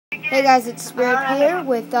Hey guys, it's Spirit here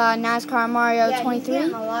with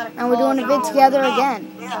Nascarmario23, and we're doing a vid together again.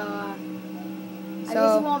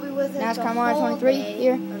 So Nascarmario23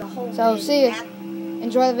 here. So see you.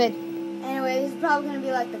 Enjoy the vid. Anyway, this is probably going to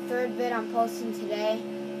be like the third vid I'm posting today.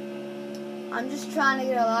 I'm just trying to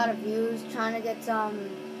get a lot of views, trying to get some...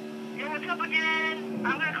 Hey, what's up again?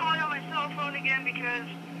 I'm going to call you on my cell phone again because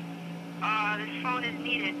this phone is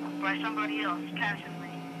needed by somebody else passively.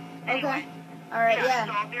 Anyway. Okay. Alright, yeah.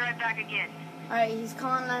 So I'll be right back again. Alright, he's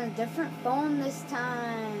calling on a different phone this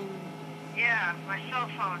time. Yeah, my cell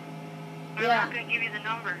phone. But Yeah. I'm not going to give you the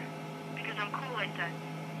number because I'm cool like that.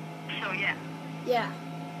 So, yeah. Yeah.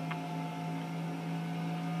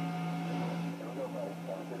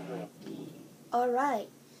 Alright,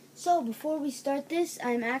 so before we start this,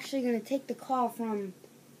 I'm actually going to take the call from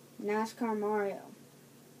NASCAR Mario.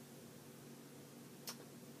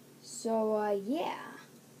 So, yeah.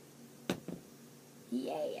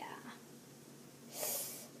 Yeah.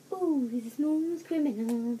 Ooh, this moon's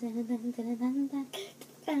criminal.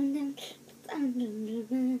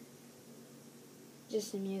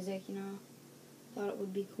 Just some music, you know. Thought it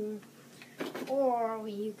would be cool. Or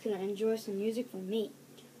you could enjoy some music from me.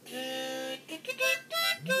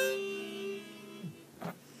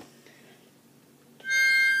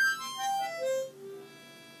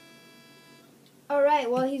 Alright,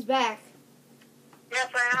 well, he's back. Yes,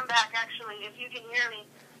 I am back, actually, if you can hear me.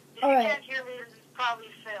 If All you right. can't hear me, this is probably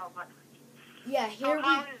fail, but... Yeah, So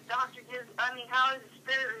how is how is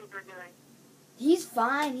Spirit Reaper doing? He's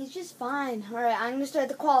fine. He's just fine. Alright, I'm going to start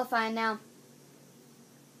the qualifying now.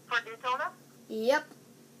 For Daytona? Yep.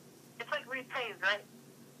 It's like repaved, right?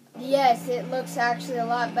 Yes, it looks actually a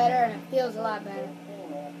lot better and it feels a lot better.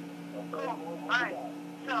 Cool. Alright.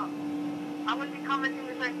 So, I'm going to be commenting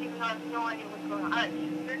this right even though I have no idea what's going on. Alright,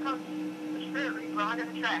 here comes the Spirit Reaper on the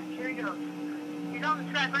track. Here he goes. He's on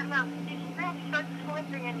the track right now. He starts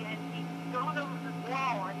slipping and he goes over the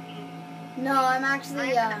wall and he... No, I'm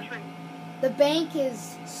actually, the bank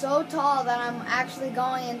is so tall that I'm actually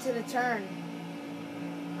going into the turn.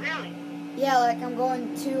 Really? Yeah, like I'm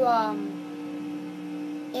going to,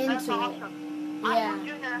 into That's awesome. it. I Yeah. was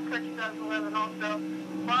doing Nascar 2011 also,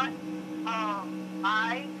 but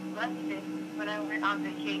I left it when I went on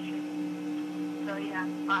vacation. So yeah,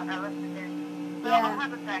 I left it there. But Yeah. I'll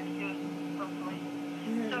have it back soon, hopefully.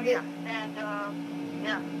 So yeah, and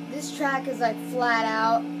yeah. This track is like flat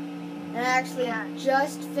out, and I actually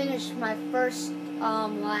just finished my first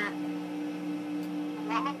lap.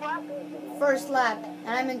 Warm-up lap? First lap, and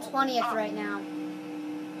I'm in 20th right now.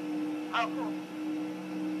 Oh, cool.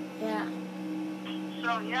 Yeah.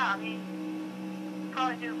 So yeah, I mean,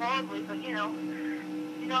 probably do horribly, but you know,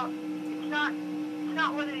 it's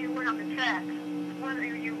not whether you win on the track, it's whether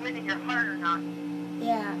you win in your heart or not.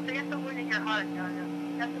 Yeah. So you have to win in your heart, you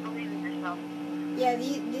have to believe in yourself. Yeah,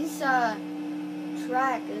 this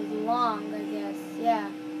track is long, I guess. Yeah.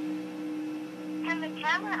 Can the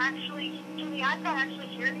iPad actually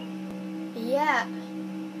hear me? Yeah.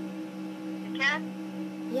 It can?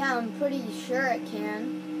 Yeah, I'm pretty sure it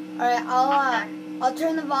can. Alright, I'll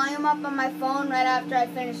turn the volume up on my phone right after I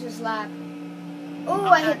finish this lap. Ooh, Okay.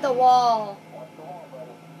 I hit the wall.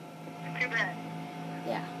 Too bad.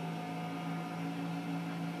 Yeah.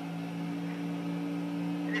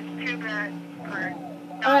 It's too bad for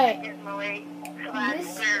Alright. not getting away.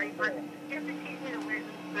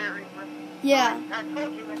 Yeah. I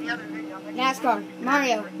told you in the other video. Nascar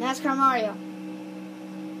Mario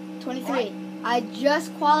 23. I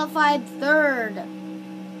just qualified third.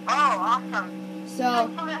 Oh, awesome. So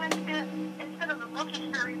instead of the lucky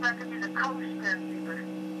Spirit Reaper, I could be the coach Spirit Reaper.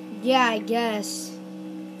 yeah, I guess.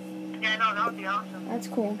 Yeah, no, that would be awesome. That's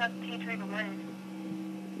cool. That's the teach me to win.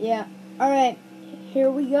 Yeah. Alright. Here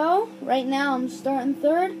we go. Right now I'm starting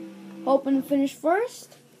third. Hoping to finish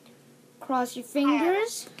first. Cross your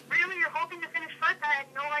fingers. Really? You're hoping to finish first? I had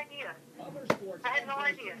no idea. I had no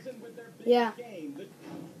idea. Yeah.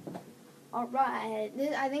 Alright.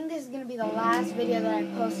 I think this is going to be the last video that I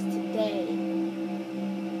post today.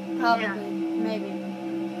 Probably. Yeah. Maybe.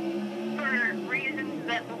 For reasons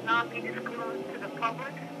that will not be disclosed to the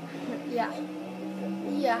public. Yeah.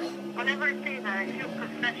 Yeah. Whenever I say that, I feel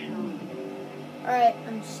professional. Alright,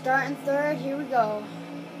 I'm starting third. Here we go.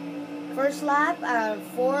 First lap out of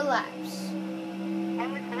 4 laps.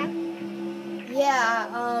 Only 4?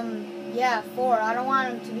 Yeah, 4. I don't want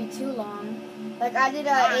them to be too long. Like, I did a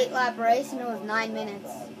 8-lap race and it was 9 minutes.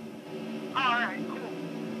 Alright, cool.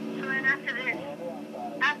 So then after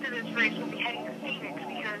this race, we'll be heading to Phoenix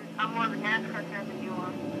because I'm more of a NASCAR fan than you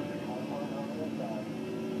are.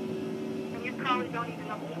 And you probably don't even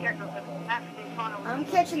know the schedule, but that's Daytona. I'm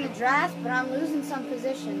catching the draft, but I'm losing some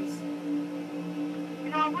positions. You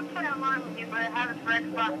know, I would play online with you, but I have it for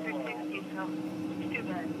Xbox 360, so it's too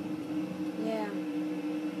bad. Yeah.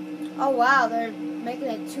 Oh, wow, they're making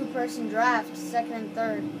a two-person draft, second and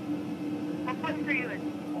third. What place are you in?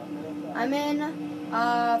 I'm in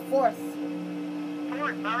fourth.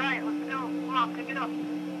 Fourth, alright, let's go. Come on, pick it up.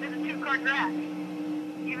 There's a two-car draft.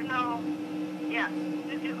 Even though, yeah,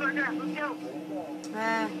 there's a two-car draft. Let's go.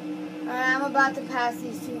 Alright, I'm about to pass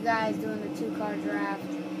these two guys doing the two-car draft.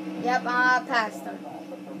 Yep, I passed them.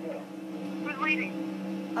 Who's leading?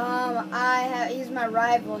 He's my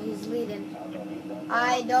rival. He's leading.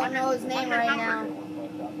 I don't know his name right now.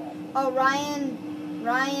 Oh, Ryan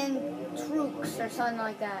Trooks or something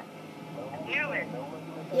like that. Knew it.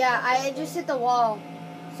 Yeah, I just hit the wall,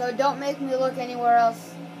 so don't make me look anywhere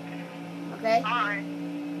else. Okay? Alright.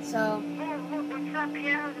 So. What's that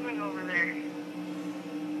piano doing over there?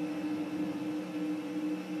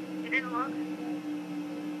 You didn't look?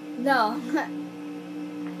 No.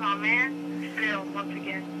 Oh man, failed once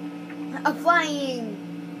again. A flying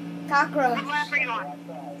cockroach. What lap are you on?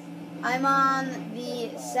 I'm on the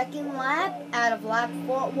second lap out of lap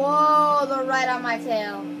 4. Whoa, they're right on my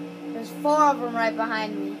tail. There's 4 of them right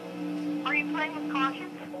behind me. Are you playing with caution?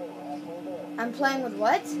 I'm playing with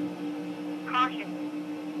what? Caution.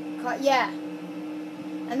 Yeah.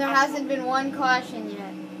 And there hasn't been one caution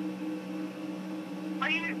yet. Do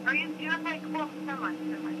you have like, well, never mind.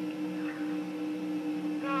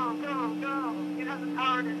 Go. You have the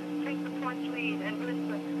power to take the points lead and win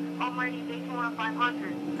the almighty Daytona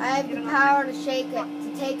 500. I have the power to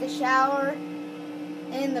take a shower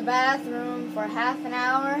in the bathroom for half an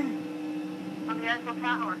hour. On the Eiffel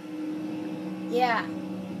Tower. Yeah.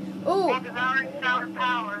 Ooh. While devouring sour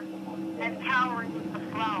power and powering with the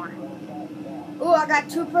flower. Ooh, I got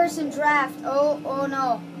two-person draft. Oh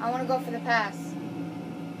no. I want to go for the pass.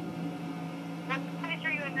 What place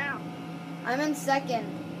are you in now? I'm in second,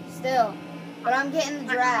 still. But I'm getting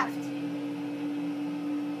the draft.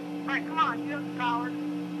 Alright, come on. You have the power.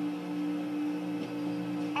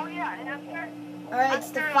 Oh, yeah, and after... Alright,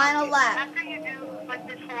 it's the final lap. After you do, like,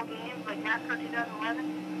 this whole game, like NASCAR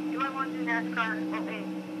 2011, you might want to do NASCAR 08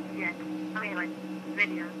 again. I mean, like,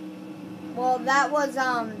 video. Well, that was,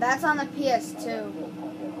 that's on the PS2.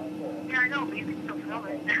 Yeah, I know, but you can still film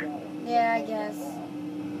it. Yeah, I guess.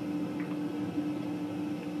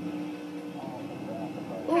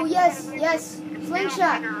 Ooh, yes.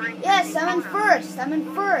 Slingshot. Yes, I'm in first.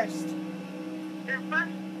 You're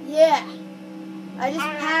first? Yeah. I just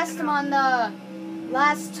passed him on the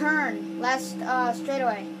last turn,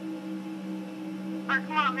 straightaway. Alright,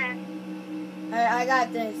 come on, man. Alright, I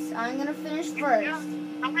got this. I'm gonna finish first.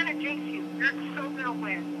 I'm gonna jinx you. You're so gonna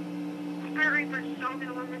win. Spirit Reaper's so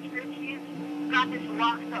gonna win this race. She's got this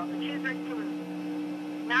locked up, and she's ready to lose.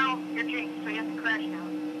 Now, you're jinxed, so you have to crash now.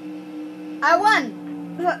 I won!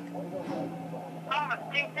 Oh,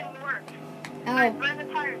 jinx didn't work. Oh. Alright, burn the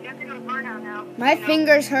tires. You have to do a burnout now. My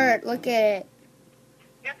fingers hurt. Look at it.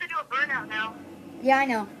 You have to do a burnout now. Yeah, I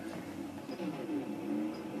know.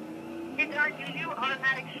 Hey, Dad, do you do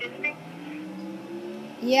automatic shifting?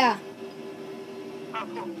 Yeah. Oh,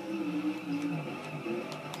 cool.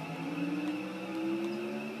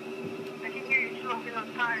 I can hear you smoking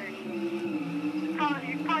those tires. You're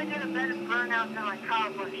probably doing a better burnout than like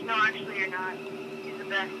Kyle Busch. No, actually you're not. He's the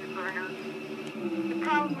best at burnouts. You're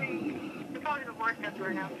probably the worst at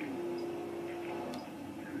burnouts.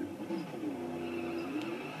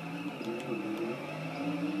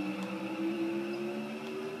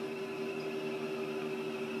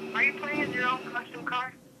 Are you playing as your own custom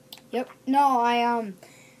car? Yep. No,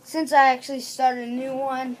 since I actually started a new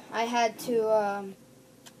one, I had to,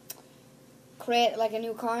 create, like, a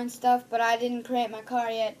new car and stuff, but I didn't create my car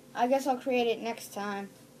yet. I guess I'll create it next time.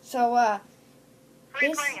 So,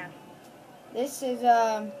 this is,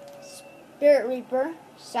 Spirit Reaper,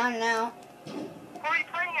 signing out. Who are you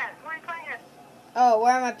playing at? Oh,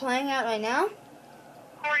 where am I playing at right now?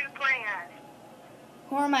 Who are you playing at?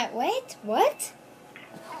 Who am I, wait, what?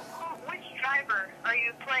 Which driver are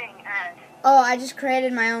you playing as? Oh, I just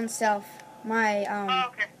created my own self. My,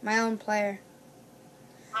 okay. my own player.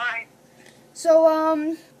 Alright. So,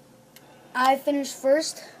 I finished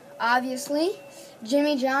first, obviously.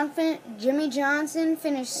 Jimmy Johnson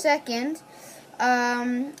finished second.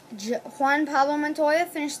 Juan Pablo Montoya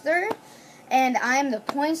finished third. And I'm the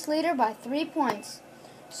points leader by 3 points.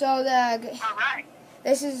 So, Alright.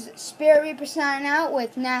 This is Spirit Reaper signing out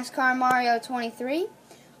with Nascarmario23.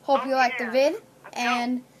 Hope you like the vid.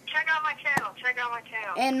 And check out my channel.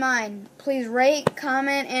 And mine. Please rate,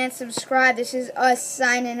 comment, and subscribe. This is us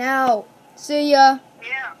signing out. See ya.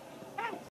 Yeah.